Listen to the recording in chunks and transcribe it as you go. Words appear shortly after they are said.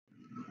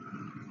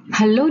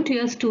Hello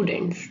dear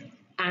students,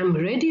 I am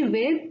ready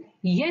with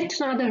yet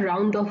another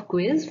round of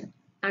quiz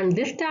and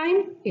this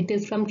time it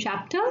is from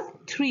chapter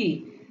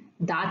 3,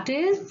 that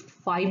is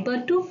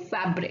Fiber to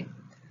Fabric.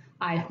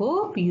 I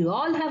hope you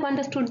all have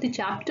understood the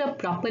chapter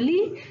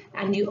properly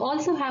and you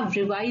also have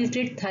revised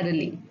it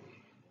thoroughly.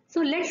 So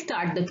let's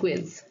start the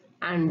quiz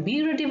and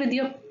be ready with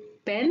your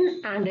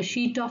pen and a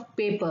sheet of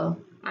paper,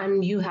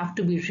 and you have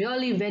to be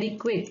really very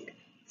quick.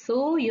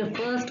 So your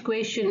first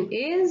question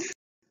is: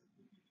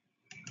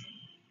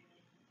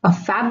 a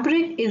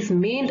fabric is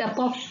made up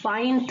of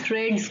fine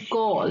threads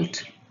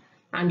called,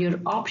 and your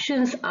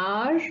options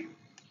are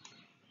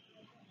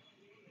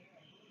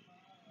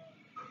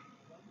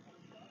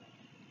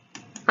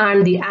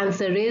and the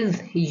answer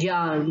is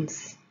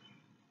yarns.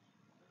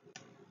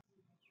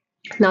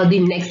 Now the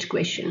next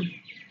question.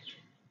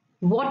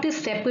 What is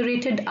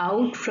separated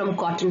out from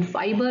cotton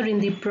fiber in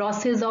the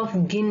process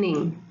of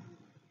ginning?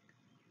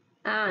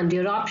 And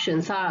your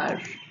options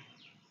are,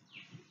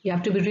 you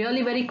have to be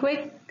really very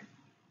quick,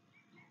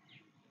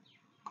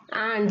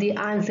 and the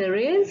answer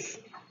is.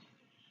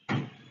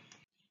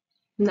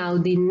 Now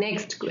the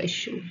next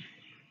question.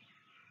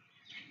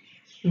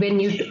 When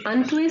you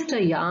untwist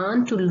a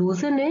yarn to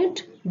loosen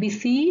it, we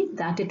see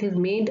that it is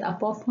made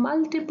up of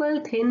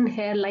multiple thin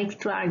hair-like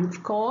strands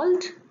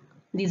called,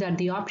 these are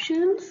the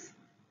options,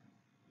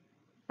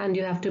 and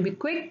you have to be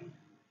quick.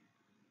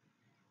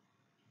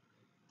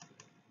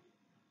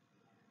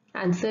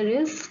 Answer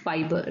is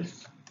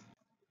fibers.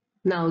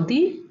 Now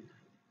the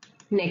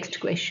next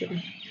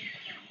question.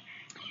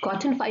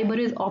 Cotton fiber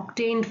is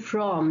obtained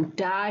from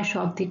dash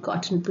of the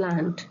cotton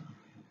plant.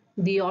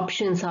 The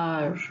options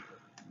are,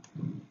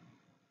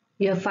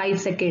 you have 5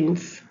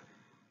 seconds,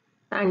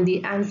 and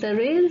the answer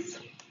is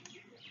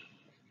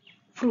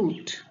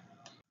fruit.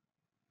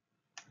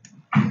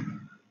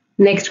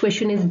 Next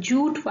question is,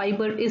 jute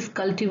fiber is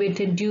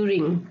cultivated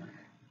during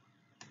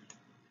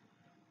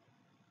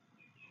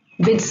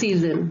which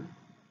season?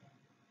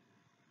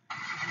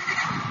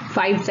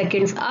 5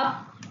 seconds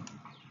up.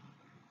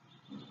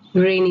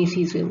 Rainy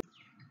season.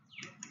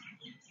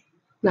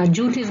 Now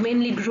jute is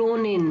mainly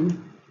grown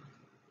in,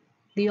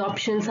 the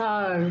options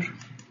are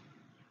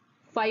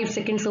 5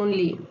 seconds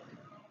only,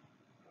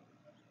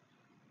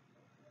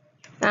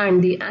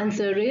 and the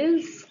answer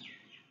is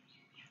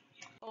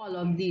all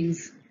of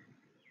these.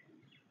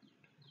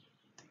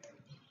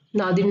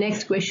 Now the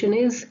next question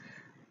is,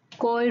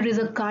 coir is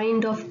a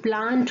kind of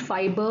plant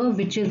fiber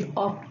which is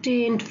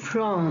obtained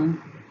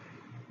from,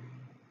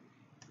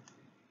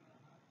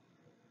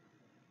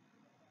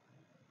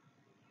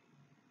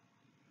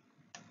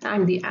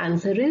 and the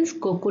answer is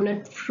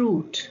coconut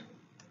fruit.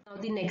 Now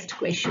the next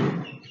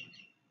question.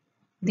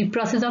 The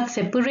process of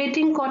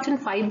separating cotton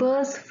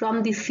fibers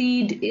from the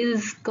seed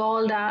is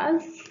called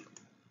as,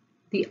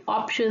 the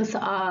options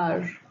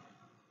are,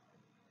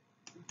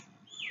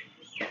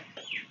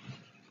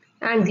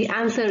 and the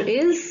answer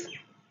is.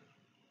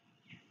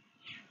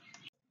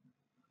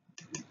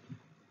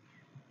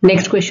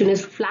 Next question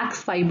is,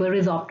 flax fiber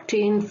is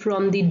obtained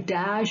from the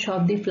dash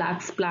of the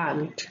flax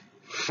plant.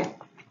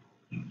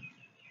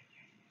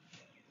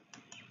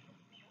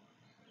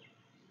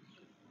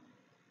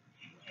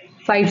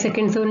 Five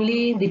seconds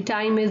only, the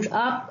time is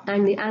up,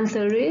 and the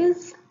answer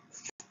is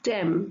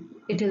stem.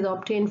 It is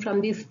obtained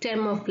from the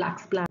stem of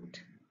flax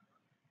plant.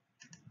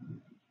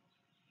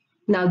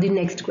 Now the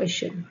next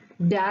question.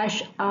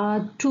 Dash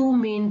are two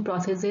main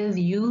processes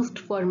used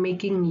for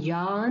making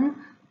yarn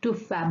to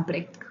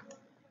fabric.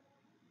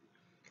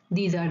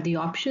 These are the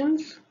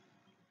options.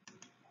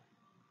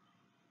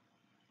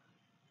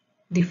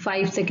 The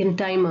 5-second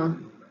timer.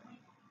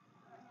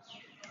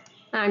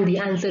 And the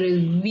answer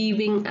is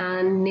weaving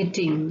and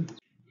knitting.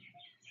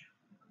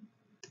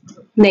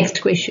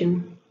 Next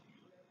question.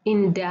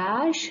 In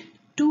dash,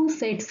 two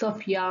sets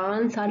of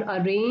yarns are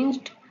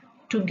arranged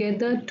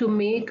together to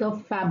make a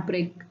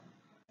fabric.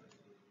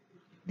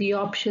 The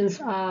options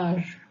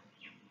are,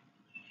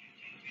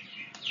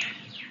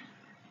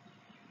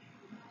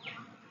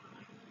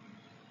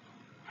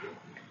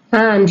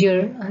 and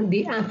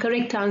the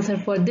correct answer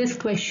for this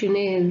question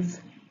is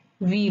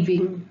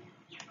weaving.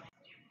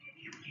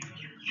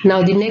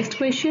 Now the next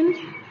question,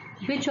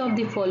 which of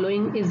the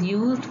following is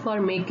used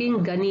for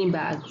making gunny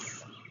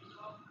bags?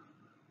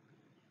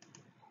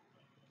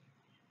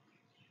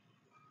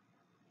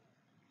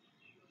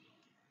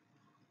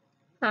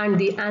 And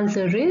the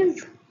answer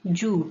is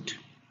jute.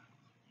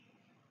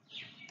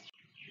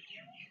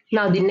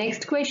 Now the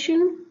next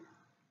question,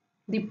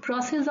 the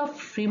process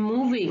of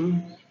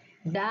removing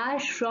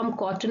dash from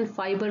cotton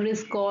fiber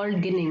is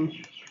called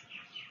ginning.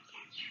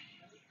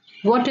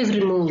 What is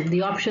removed?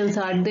 The options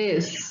are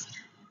this.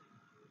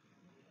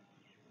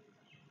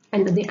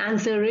 And the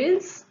answer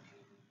is.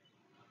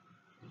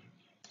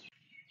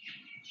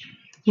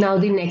 Now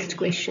the next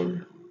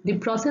question. The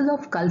process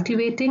of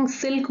cultivating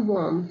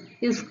silkworm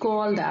is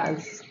called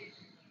as.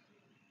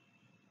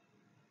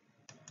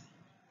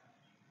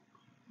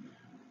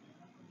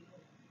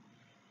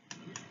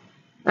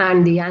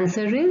 And the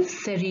answer is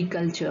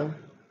sericulture.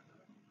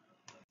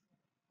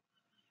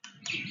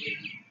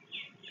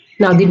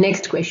 Now the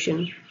next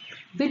question.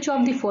 Which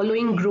of the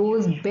following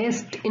grows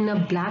best in a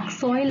black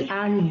soil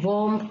and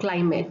warm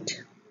climate?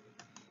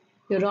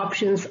 Your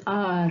options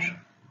are,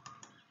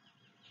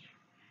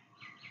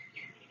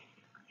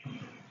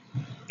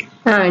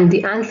 and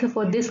the answer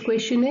for this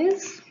question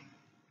is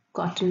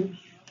cotton.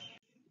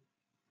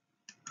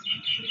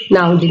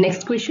 Now the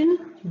next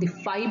question. The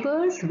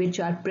fibers which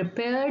are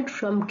prepared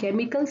from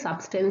chemical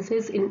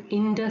substances in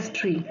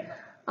industry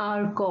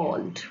are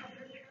called.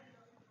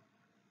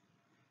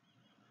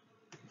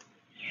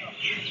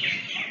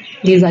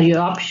 These are your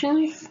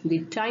options, the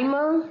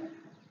timer,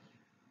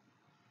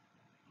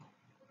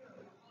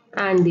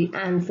 and the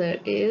answer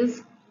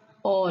is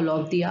all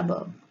of the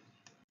above.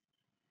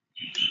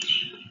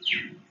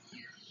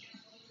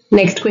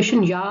 Next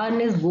question,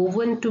 yarn is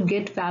woven to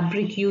get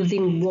fabric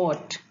using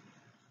what?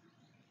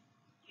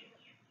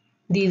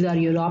 These are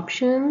your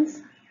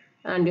options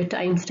and your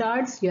time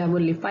starts. You have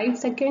only 5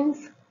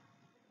 seconds.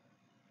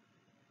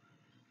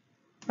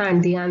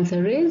 And the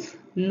answer is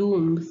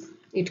looms.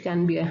 It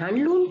can be a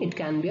hand loom, it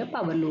can be a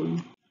power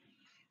loom.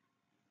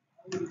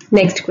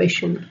 Next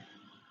question.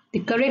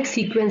 The correct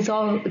sequence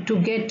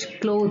to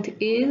get cloth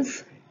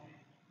is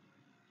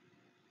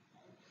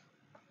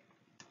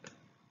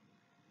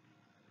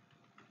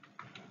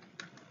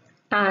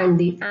and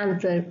the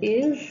answer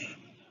is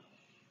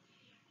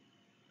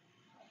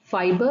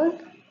fiber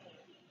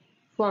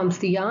forms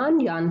the yarn,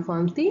 yarn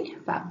forms the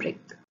fabric.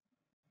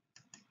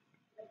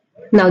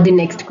 Now the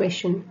next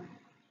question.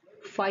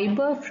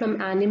 Fiber from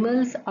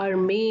animals are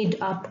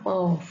made up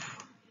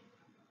of.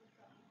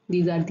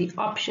 These are the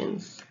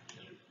options.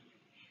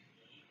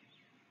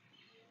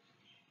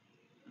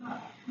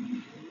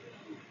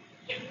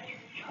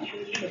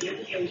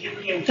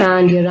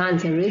 And your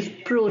answer is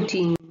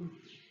protein.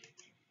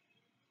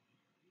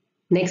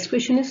 Next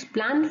question is,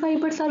 plant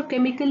fibers are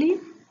chemically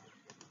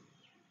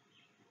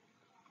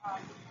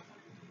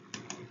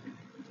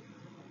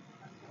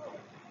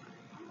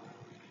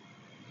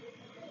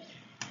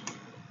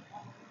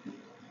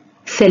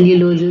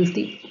cellulose is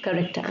the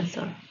correct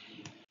answer.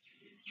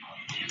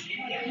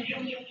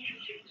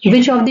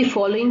 Which of the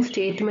following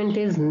statement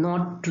is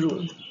not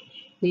true?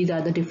 These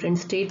are the different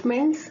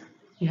statements.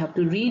 You have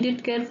to read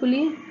it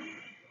carefully.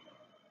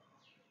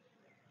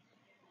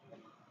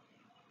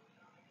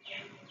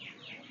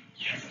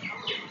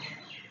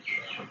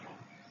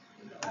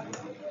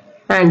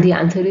 And the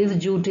answer is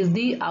jute is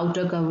the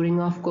outer covering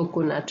of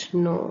coconut.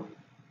 No.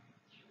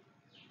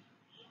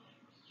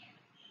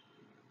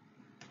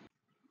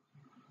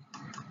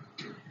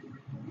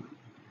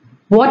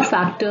 What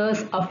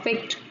factors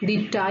affect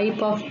the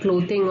type of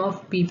clothing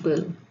of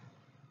people?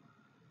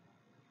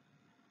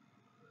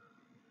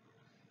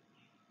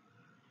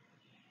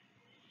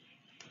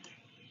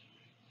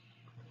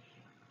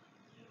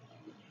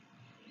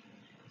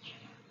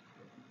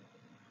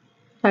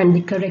 And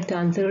the correct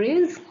answer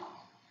is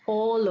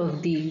all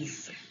of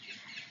these.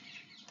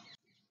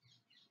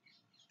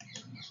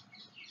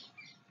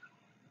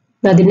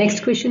 Now the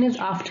next question is,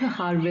 after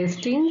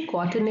harvesting,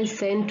 cotton is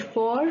sent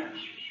for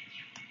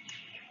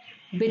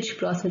which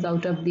process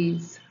out of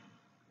these?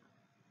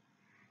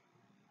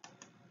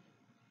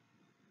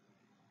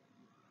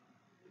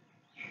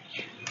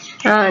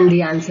 And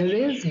the answer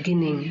is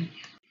ginning.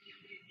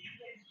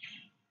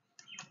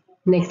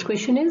 Next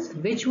question is,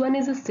 which one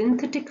is a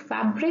synthetic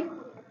fabric?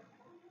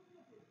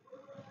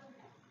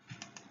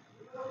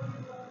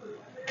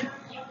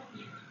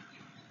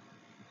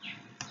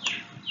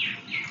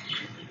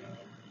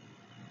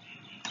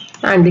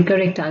 And the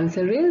correct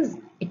answer is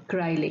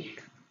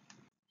acrylic.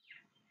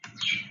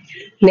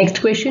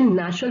 Next question,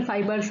 natural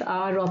fibers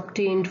are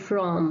obtained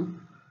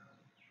from.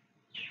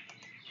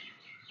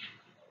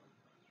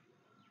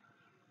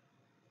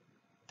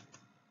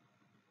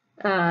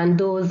 And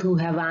those who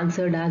have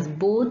answered as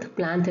both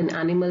plant and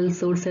animal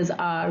sources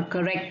are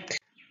correct.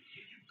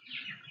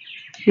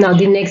 Now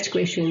the next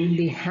question,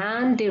 the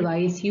hand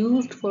device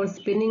used for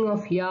spinning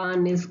of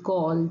yarn is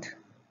called.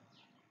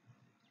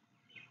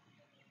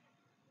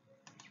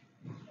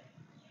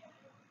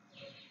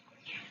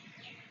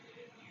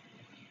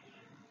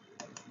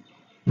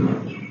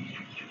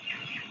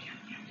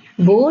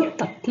 Both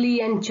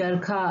takli and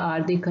charkha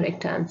are the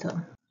correct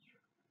answer.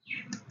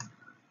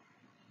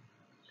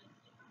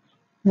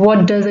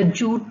 What does a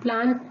jute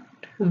plant?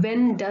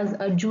 When does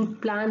a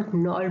jute plant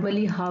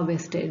normally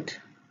harvested?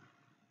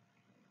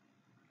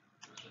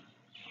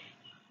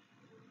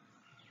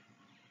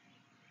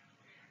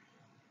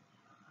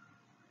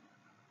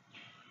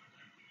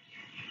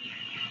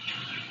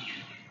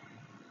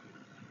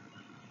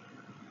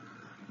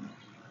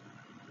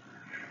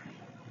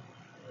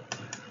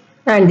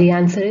 And the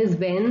answer is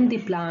when the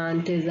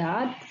plant is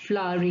at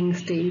flowering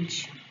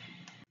stage.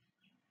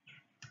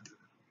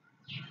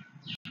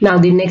 Now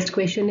the next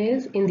question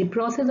is, in the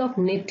process of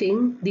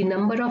knitting, the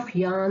number of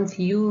yarns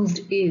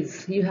used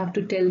is, you have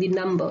to tell the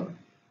number.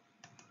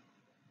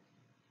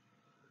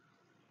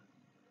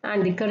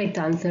 And the correct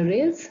answer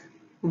is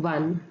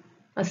 1.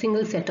 A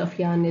single set of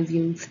yarn is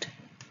used.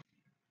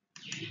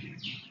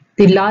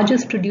 The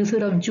largest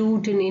producer of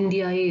jute in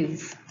India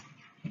is.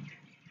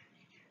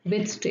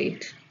 Which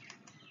state?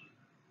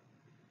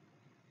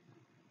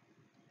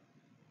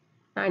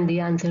 And the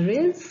answer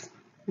is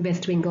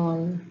West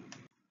Bengal.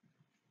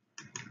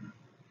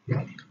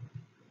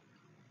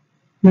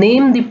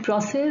 Name the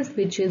process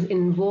which is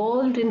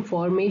involved in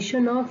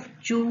formation of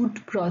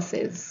jute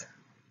process.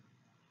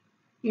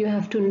 You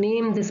have to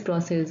name this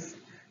process.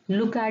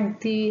 Look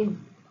at the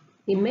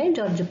image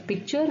or the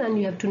picture and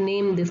you have to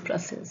name this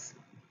process.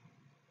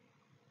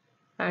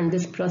 And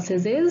this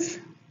process is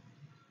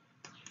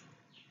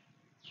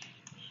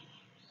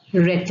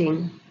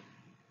retting.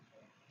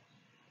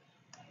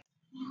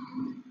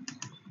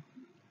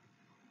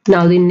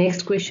 Now the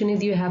next question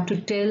is you have to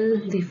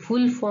tell the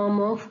full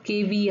form of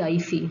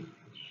KVIC.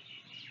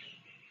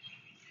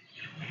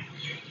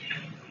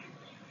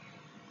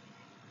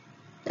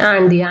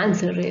 And the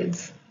answer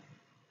is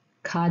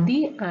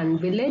Khadi and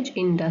Village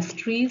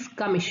Industries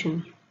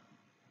Commission.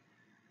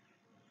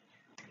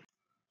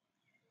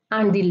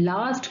 And the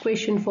last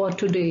question for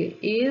today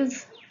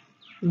is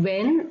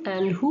when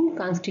and who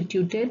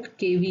constituted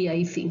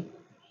KVIC?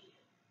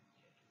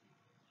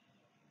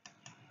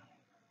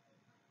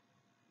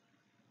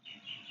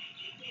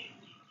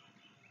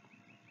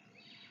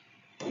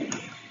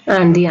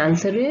 And the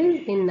answer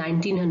is in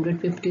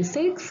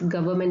 1956,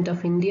 Government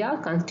of India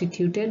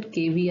constituted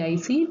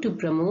KVIC to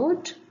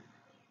promote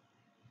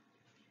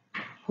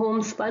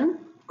homespun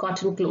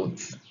cotton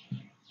clothes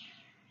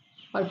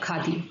or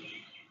khadi.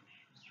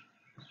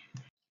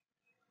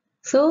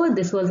 So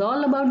this was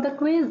all about the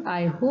quiz.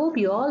 I hope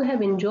you all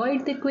have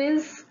enjoyed the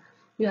quiz.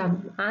 You have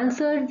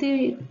answered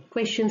the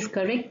questions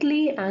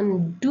correctly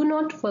and do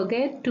not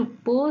forget to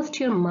post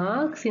your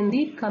marks in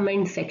the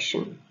comment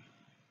section.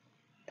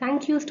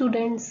 Thank you,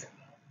 students.